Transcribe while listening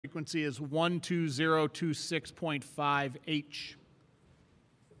frequency is 12026.5H.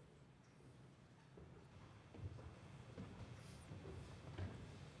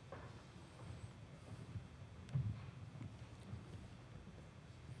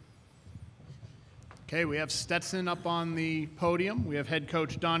 Okay, we have Stetson up on the podium. We have head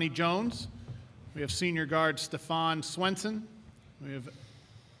coach Donnie Jones. We have senior guard Stefan Swenson. We have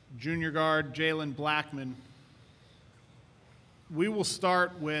junior guard Jalen Blackman. We will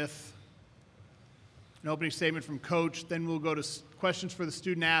start with an opening statement from Coach, then we'll go to questions for the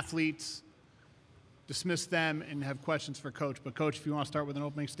student athletes, dismiss them, and have questions for Coach. But Coach, if you want to start with an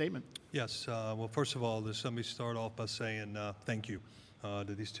opening statement. Yes, well, first of all, let me start off by saying thank you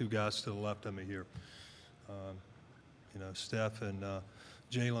to these two guys to the left of me here. Steph and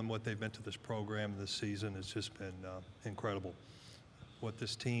Jalen, what they've been to this program this season has just been incredible. What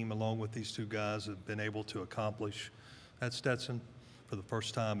this team, along with these two guys, have been able to accomplish at Stetson for the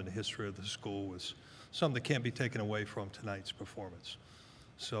first time in the history of the school is something that can't be taken away from tonight's performance.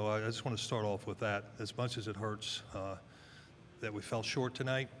 So I just want to start off with that. As much as it hurts that we fell short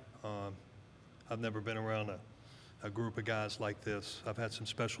tonight, I've never been around a group of guys like this. I've had some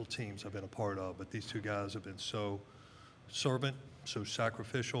special teams I've been a part of, but these two guys have been so servant, so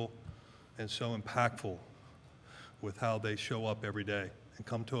sacrificial, and so impactful with how they show up every day and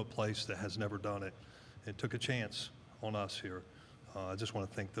come to a place that has never done it and took a chance on us here. I just want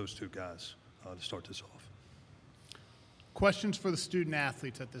to thank those two guys to start this off. Questions for the student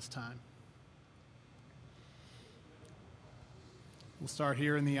athletes at this time. We'll start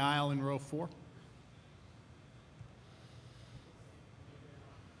here in the aisle in row 4.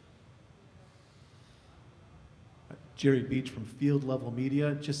 Jerry Beach from Field Level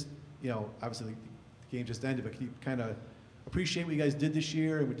Media. Just, obviously the game just ended, but can you kind of appreciate what you guys did this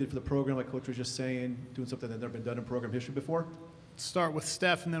year and we did for the program, like Coach was just saying, doing something that's never been done in program history before? Start with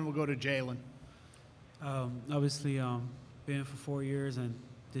Steph, and then we'll go to Jalen. Obviously, been in for 4 years, and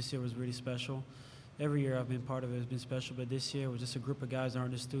this year was really special. Every year I've been part of it has been special, but this year was just a group of guys that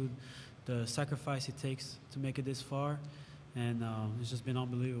understood the sacrifice it takes to make it this far, and it's just been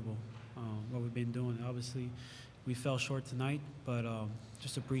unbelievable what we've been doing. Obviously, we fell short tonight, but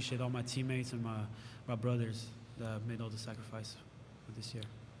just appreciate all my teammates and my brothers that made all the sacrifice for this year.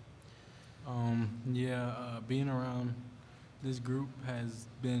 Being around this group has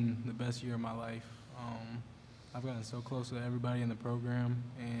been the best year of my life. I've gotten so close to everybody in the program,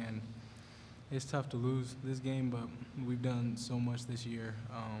 and it's tough to lose this game, but we've done so much this year.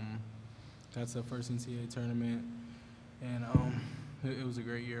 That's the first NCAA tournament, and it was a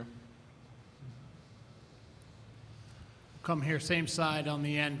great year. Come here, same side on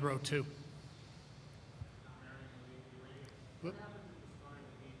the end, row 2. To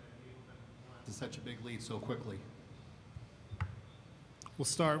such a big lead so quickly. We'll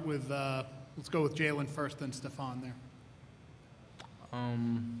start with, let's go with Jalen first, then Stefan there.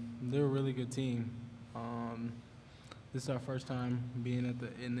 They're a really good team. This is our first time being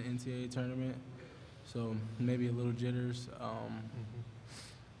in the NCAA tournament, so maybe a little jitters.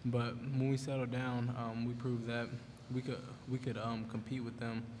 But when we settled down, we proved that we could compete with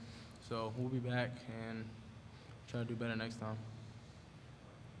them. So we'll be back and try to do better next time.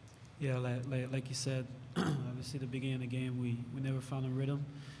 Yeah, like you said, obviously the beginning of the game, we never found a rhythm,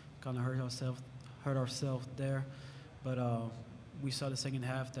 kind of hurt ourselves there. But we saw the second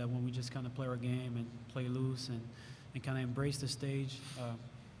half that when we just kind of play our game and play loose and kind of embrace the stage,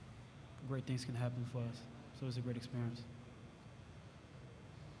 great things can happen for us. So it was a great experience.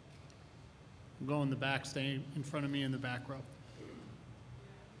 We'll go in the back, stay in front of me in the back row.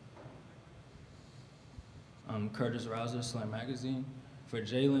 Curtis Rouser, Slam Magazine. For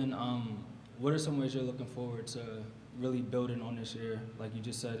Jalen, what are some ways you're looking forward to really building on this year? Like you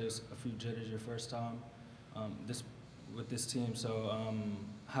just said, there's a few jitters your first time with this team. So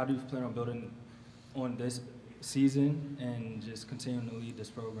how do you plan on building on this season and just continuing to lead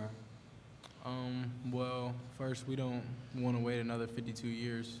this program? Well, first, we don't want to wait another 52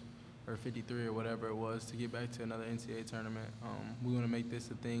 years or 53 or whatever it was to get back to another NCAA tournament. We want to make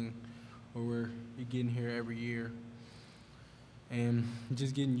this a thing where we're getting here every year and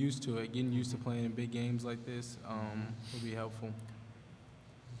just getting used to it, getting used to playing in big games like this will be helpful.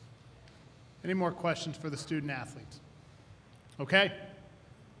 Any more questions for the student athletes? Okay.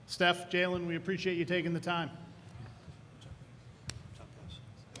 Steph, Jalen, we appreciate you taking the time.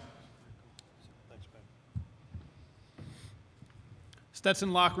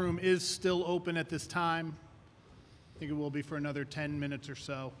 Stetson locker room is still open at this time. I think it will be for another 10 minutes or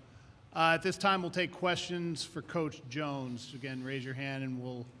so. At this time, we'll take questions for Coach Jones. Again, raise your hand and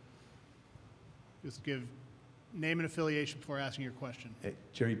we'll just give name and affiliation before asking your question. Hey,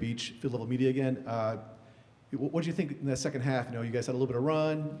 Jerry Beach, Field Level Media again. What did you think in that second half? You know, you guys had a little bit of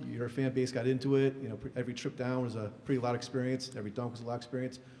run. Your fan base got into it. You know, every trip down was a pretty loud experience. Every dunk was a loud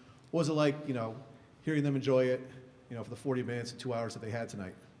experience. What was it like, you know, hearing them enjoy it, you know, for the 40 minutes and 2 hours that they had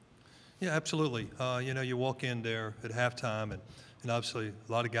tonight? Yeah, absolutely. You know, you walk in there at halftime, and obviously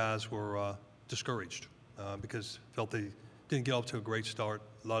a lot of guys were discouraged because felt they didn't get off to a great start.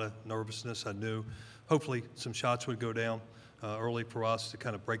 A lot of nervousness, I knew. Hopefully some shots would go down early for us to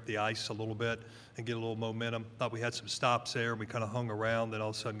kind of break the ice a little bit and get a little momentum. Thought we had some stops there, and we kind of hung around, then all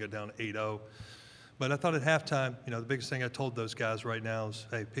of a sudden go down 8-0. But I thought at halftime, you know, the biggest thing I told those guys right now is,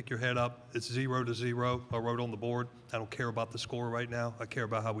 hey, pick your head up. It's 0-0. I wrote on the board. I don't care about the score right now. I care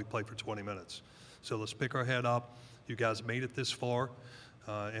about how we play for 20 minutes. So let's pick our head up. You guys made it this far,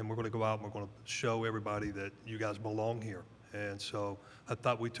 and we're going to go out and we're going to show everybody that you guys belong here. And so I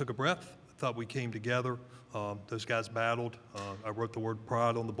thought we took a breath. I thought we came together. Those guys battled. I wrote the word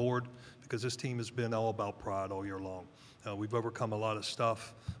pride on the board because this team has been all about pride all year long. We've overcome a lot of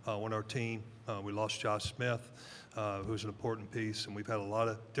stuff on our team. We lost Josh Smith, who's an important piece, and we've had a lot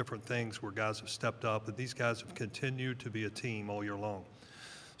of different things where guys have stepped up, and these guys have continued to be a team all year long.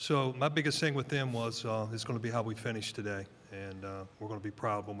 So my biggest thing with them was it's going to be how we finish today, and we're going to be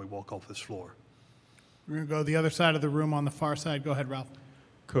proud when we walk off this floor. We're going to go the other side of the room on the far side. Go ahead, Ralph.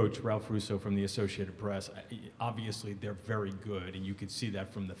 Coach, Ralph Russo from the Associated Press. Obviously, they're very good, and you could see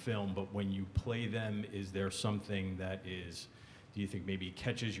that from the film, but when you play them, is there something that is, do you think maybe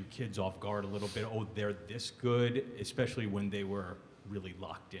catches your kids off guard a little bit? Oh, they're this good, especially when they were really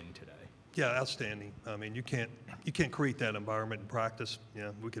locked in today. Yeah, outstanding. I mean, you can't create that environment in practice. You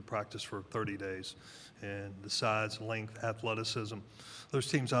know, we could practice for 30 days. And the size, length, athleticism. Those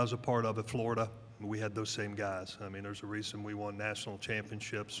teams I was a part of at Florida, we had those same guys. I mean, there's a reason we won national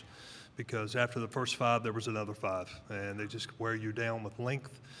championships because after the first 5, there was another 5. And they just wear you down with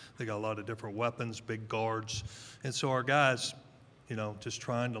length. They got a lot of different weapons, big guards. And so our guys, you know, just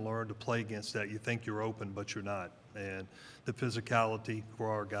trying to learn to play against that. You think you're open, but you're not. And the physicality for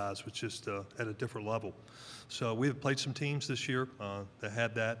our guys was just at a different level. So we have played some teams this year that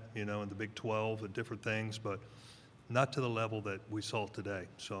had that, you know, in the Big 12 and different things, but not to the level that we saw today.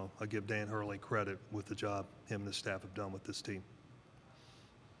 So I give Dan Hurley credit with the job him and the staff have done with this team.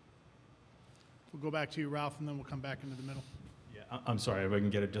 We'll go back to you, Ralph, and then we'll come back into the middle. Yeah, I'm sorry, if I can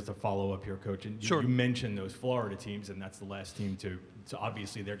get just a follow-up here, Coach. And Sure. You mentioned those Florida teams, and that's the last team to so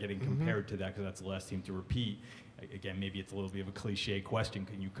obviously they're getting compared to that because that's the last team to repeat. Again, maybe it's a little bit of a cliche question.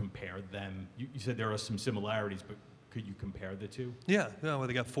 Can you compare them? You said there are some similarities, but could you compare the two? Yeah, well,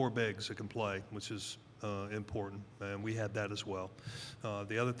 they got 4 bigs that can play, which is important, and we had that as well.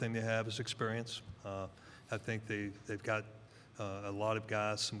 The other thing they have is experience. I think they've got a lot of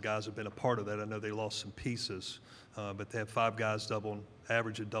guys. Some guys have been a part of that. I know they lost some pieces, but they have 5 guys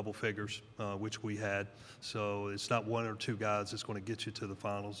average at double figures, which we had. So it's not 1 or 2 guys that's going to get you to the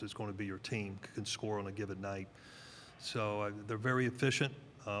finals. It's going to be your team can score on a given night. So they're very efficient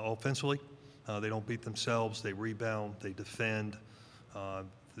offensively. They don't beat themselves. They rebound. They defend.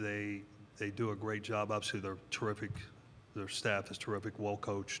 They do a great job. Obviously, they're terrific. Their staff is terrific, well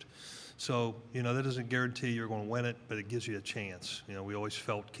coached. So, you know, that doesn't guarantee you're going to win it, but it gives you a chance. You know, we always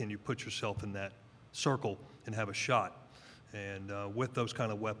felt, can you put yourself in that circle and have a shot? And with those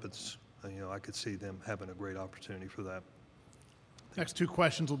kind of weapons, you know, I could see them having a great opportunity for that. Next 2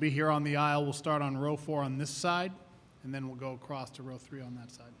 questions will be here on the aisle. We'll start on row 4 on this side, and then we'll go across to row 3 on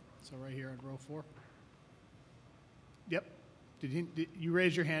that side. So right here at row 4. Yep. Did you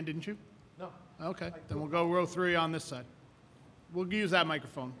raise your hand, didn't you? No. Okay. Then we'll go row 3 on this side. We'll use that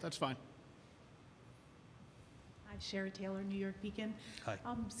microphone. That's fine. Hi, Sherry Taylor, New York Beacon. Hi.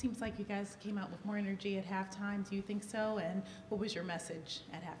 Seems like you guys came out with more energy at halftime. Do you think so? And what was your message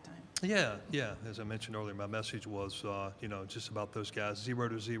at halftime? Yeah. As I mentioned earlier, my message was, you know, just about those guys.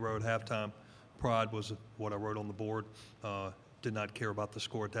 0-0 at halftime. Pride was what I wrote on the board. Did not care about the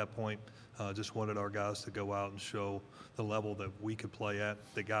score at that point. Just wanted our guys to go out and show the level that we could play at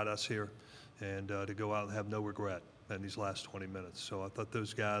that got us here, and to go out and have no regret in these last 20 minutes. So I thought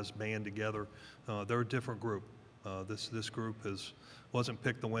those guys band together. They're a different group. This group wasn't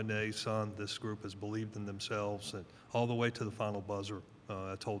picked to win the ASUN. This group has believed in themselves, and all the way to the final buzzer.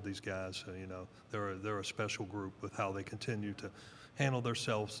 I told these guys, you know, they're a special group with how they continue to handle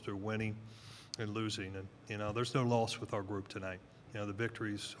themselves through winning and losing. And, you know, there's no loss with our group tonight. You know, the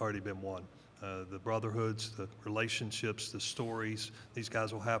victory's already been won. The brotherhoods, the relationships, the stories these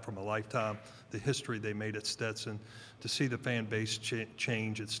guys will have from a lifetime, the history they made at Stetson, to see the fan base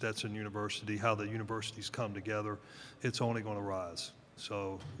change at Stetson University, how the universities come together, it's only going to rise.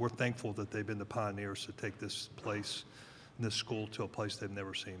 So we're thankful that they've been the pioneers to take this place, this school, to a place they've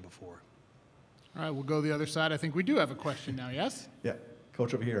never seen before. All right, we'll go the other side. I think we do have a question now, yes? Yeah,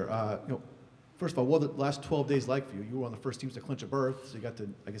 Coach over here. First of all, what were the last 12 days like for you? You were one of the first teams to clinch a berth, so you got to,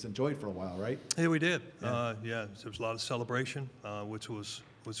 I guess, enjoy it for a while, right? Yeah, we did. Yeah. There was a lot of celebration, which was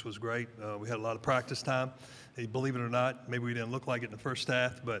great. We had a lot of practice time. Hey, believe it or not, maybe we didn't look like it in the first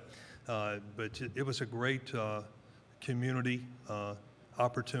half, but it was a great community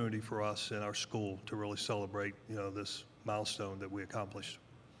opportunity for us and our school to really celebrate, this milestone that we accomplished.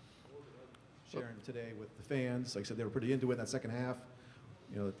 Sharing today with the fans, like I said, they were pretty into it in that second half.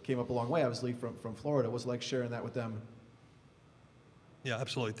 It came up a long way, obviously, from Florida. What's it like sharing that with them? Yeah,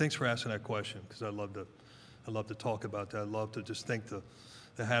 absolutely. Thanks for asking that question, because I'd love to talk about that. I'd love to just thank the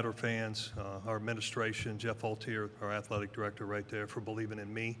Hatter fans, our administration, Jeff Altier, our athletic director right there, for believing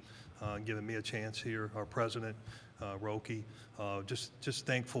in me, giving me a chance here, our president, Roki. Just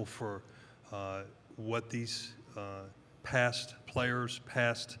thankful for what these past players,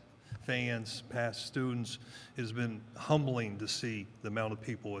 past fans, past students. It has been humbling to see the amount of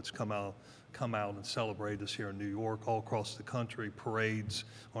people that's come out and celebrate us here in New York, all across the country, parades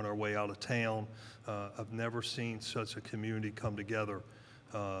on our way out of town. I've never seen such a community come together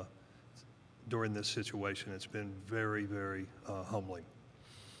during this situation. It's been very, very humbling.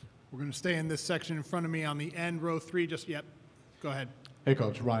 We're going to stay in this section in front of me on the end, row 3. Yep, go ahead. Hey,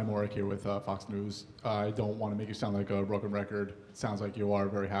 Coach. Ryan Morick here with Fox News. I don't want to make you sound like a broken record. It sounds like you are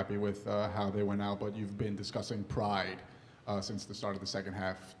very happy with how they went out, but you've been discussing pride since the start of the second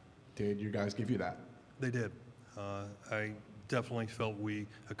half. Did you guys give you that? They did. I definitely felt we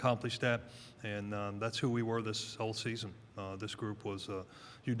accomplished that, and that's who we were this whole season. This group was a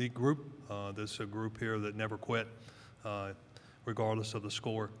unique group. This is a group here that never quit. Regardless of the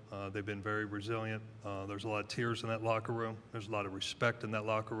score. They've been very resilient. There's a lot of tears in that locker room. There's a lot of respect in that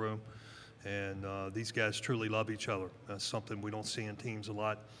locker room. And these guys truly love each other. That's something we don't see in teams a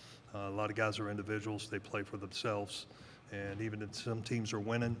lot. A lot of guys are individuals. They play for themselves. And even if some teams are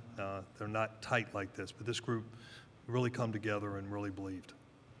winning, they're not tight like this. But this group really come together and really believed.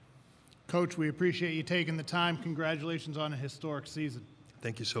 Coach, we appreciate you taking the time. Congratulations on a historic season.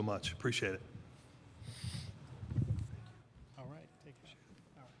 Thank you so much. Appreciate it.